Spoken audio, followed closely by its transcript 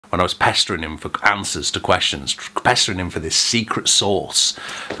when I was pestering him for answers to questions, pestering him for this secret sauce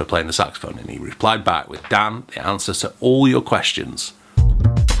for playing the saxophone, and he replied back with, "Dan, the answers to all your questions."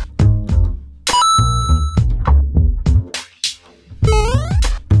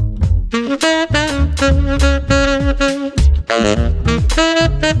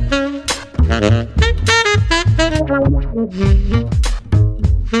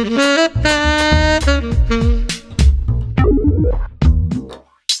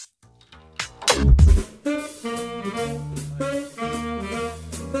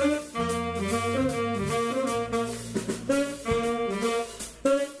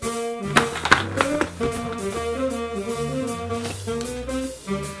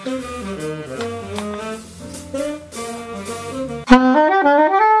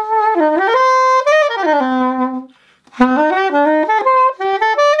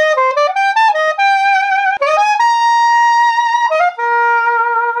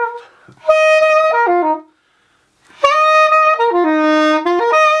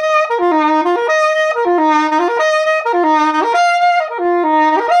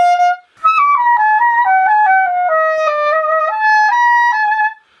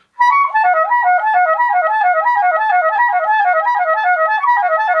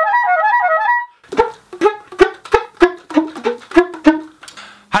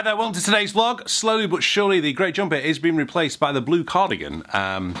 Welcome to today's vlog. Slowly but surely the grey jumper is being replaced by the blue cardigan.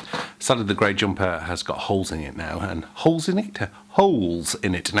 Sadly the grey jumper has got holes in it now, and holes in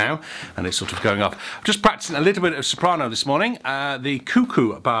it now, and it's sort of going off. I'm just practicing a little bit of soprano this morning. The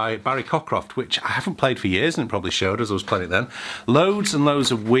Cuckoo by Barry Cockcroft, which I haven't played for years, and it probably showed as I was playing it then. Loads and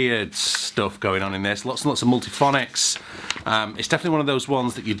loads of weird stuff going on in this, lots and lots of multiphonics. It's definitely one of those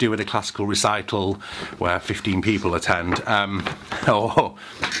ones that you do at a classical recital where 15 people attend. Or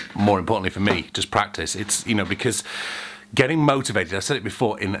more importantly for me, just practice. It's, you know, because getting motivated, I've said it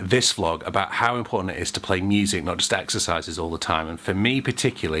before in this vlog about how important it is to play music, not just exercises all the time. And for me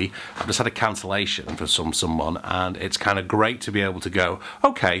particularly, I've just had a cancellation for someone, and it's kind of great to be able to go,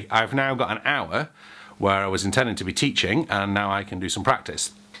 okay, I've now got an hour where I was intending to be teaching, and now I can do some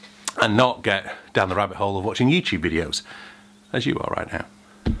practice and not get down the rabbit hole of watching YouTube videos, as you are right now.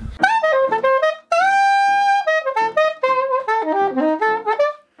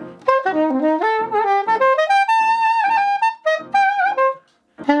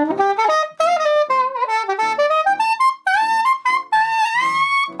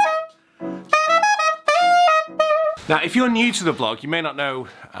 Now, if you're new to the vlog, you may not know,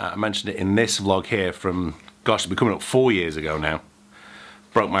 I mentioned it in this vlog here from, gosh, it'll be coming up 4 years ago now.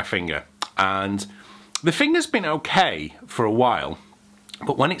 Broke my finger. And the finger's been okay for a while,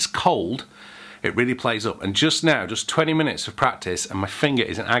 but when it's cold, it really plays up. And just now, just 20 minutes of practice, and my finger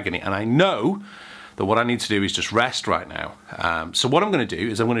is in agony. And I know that what I need to do is just rest right now. So what I'm going to do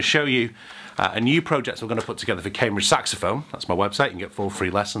is I'm going to show you a new project we're going to put together for Cambridge Saxophone. That's my website. You can get 4 free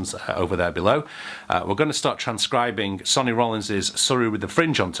lessons over there below. We're going to start transcribing Sonny Rollins's Sorry with the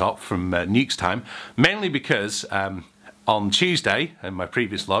Fringe on Top from Nuke's time, mainly because on Tuesday, in my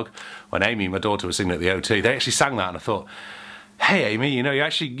previous vlog, when Amy, my daughter, was singing at the O2, they actually sang that, and I thought, hey Amy, you know,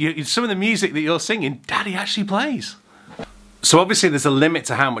 some of the music that you're singing, Daddy actually plays. So obviously there's a limit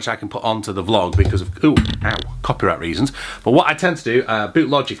to how much I can put onto the vlog because of, copyright reasons. But what I tend to do, boot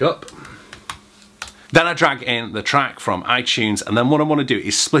Logic up, then I drag in the track from iTunes, and then what I want to do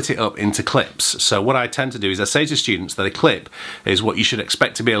is split it up into clips. So what I tend to do is I say to students that a clip is what you should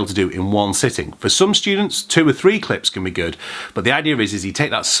expect to be able to do in one sitting. For some students, 2 or 3 clips can be good, but the idea is you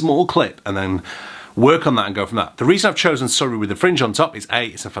take that small clip and then work on that and go from that. The reason I've chosen Sorry with the Fringe on Top is A,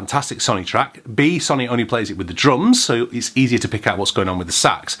 it's a fantastic Sonny track, B, Sonny only plays it with the drums, so it's easier to pick out what's going on with the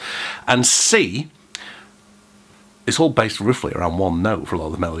sax, and C, it's all based roughly around one note for a lot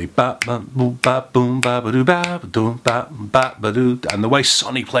of the melody. And the way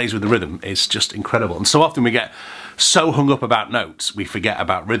Sonny plays with the rhythm is just incredible. And so often we get so hung up about notes, we forget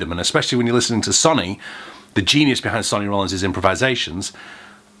about rhythm. And especially when you're listening to Sonny, the genius behind Sonny Rollins' improvisations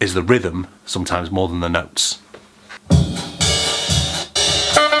is the rhythm, sometimes more than the notes.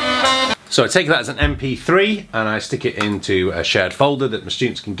 So I take that as an MP3 and I stick it into a shared folder that my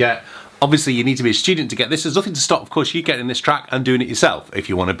students can get. Obviously you need to be a student to get this. There's nothing to stop, of course, you getting this track and doing it yourself. If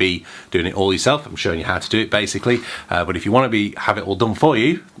you want to be doing it all yourself, I'm showing you how to do it basically. But if you want to have it all done for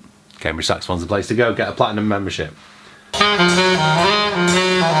you, Cambridge Saxophone's the place to go. Get a platinum membership.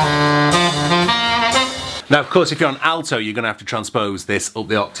 Now, of course, if you're on alto, you're going to have to transpose this up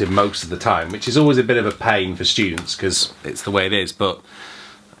the octave most of the time, which is always a bit of a pain for students because it's the way it is, but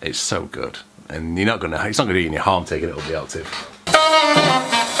it's so good. And it's not going to do you any harm taking it up the octave.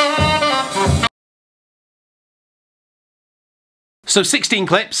 So 16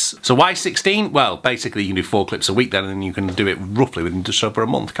 clips. So why 16? Well, basically you can do 4 clips a week then, and then you can do it roughly within just over a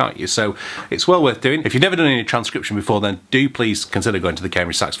month, can't you? So it's well worth doing. If you've never done any transcription before, then do please consider going to the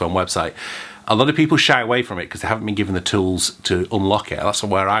Cambridge Saxophone website. A lot of people shy away from it because they haven't been given the tools to unlock it. That's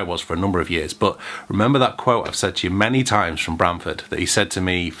where I was for a number of years. But remember that quote I've said to you many times from Branford that he said to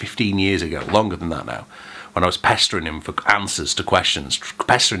me 15 years ago, longer than that now, when I was pestering him for answers to questions,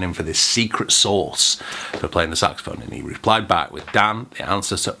 pestering him for this secret sauce for playing the saxophone. And he replied back with, Dan, the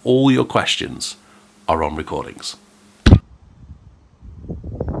answers to all your questions are on recordings.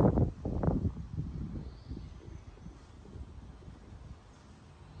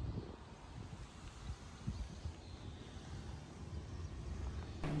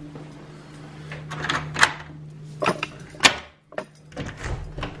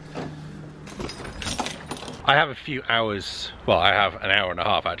 I have a few hours, well I have an hour and a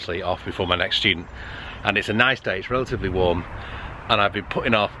half actually off before my next student, and it's a nice day, it's relatively warm, and I've been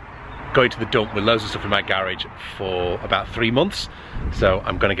putting off going to the dump with loads of stuff in my garage for about 3 months, so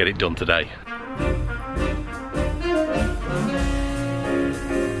I'm going to get it done today.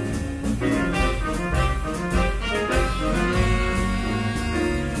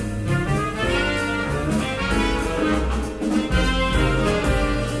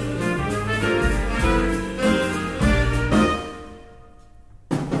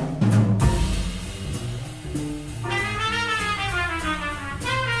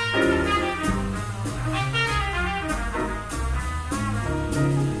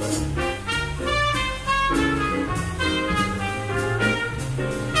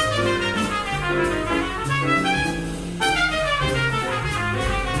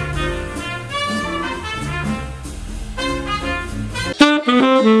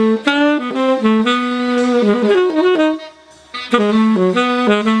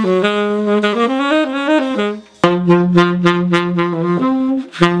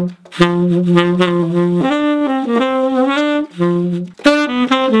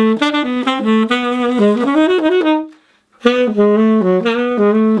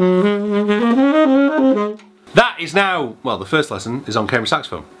 That is now, well, the first lesson is on Cambridge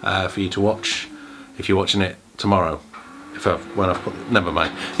Saxophone for you to watch if you're watching it tomorrow. Never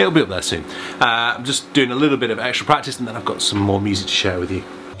mind, it'll be up there soon. I'm just doing a little bit of extra practice and then I've got some more music to share with you.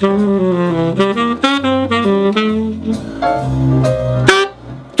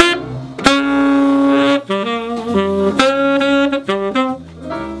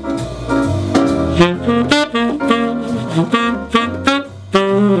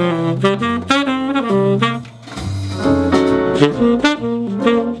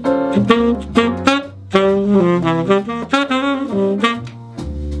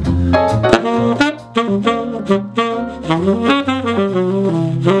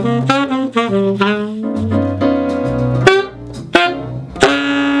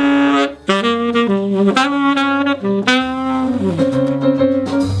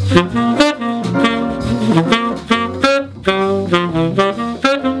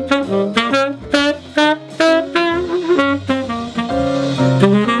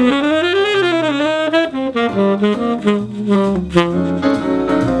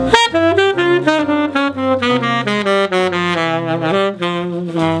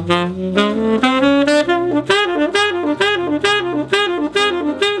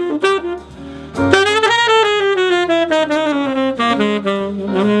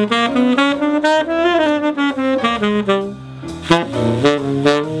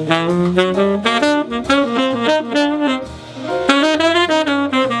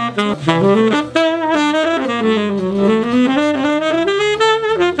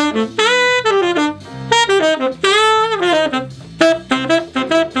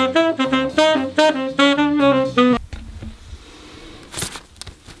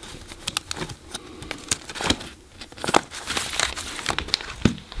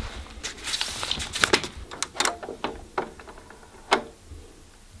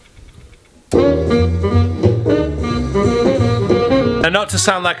 And not to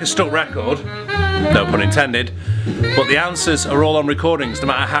sound like a stuck record, no pun intended, but the answers are all on recordings no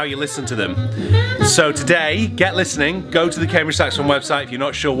matter how you listen to them. So today, get listening, go to the Cambridge Saxophone website if you're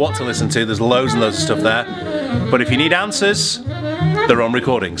not sure what to listen to, there's loads and loads of stuff there. But if you need answers, they're on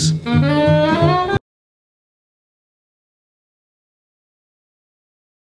recordings.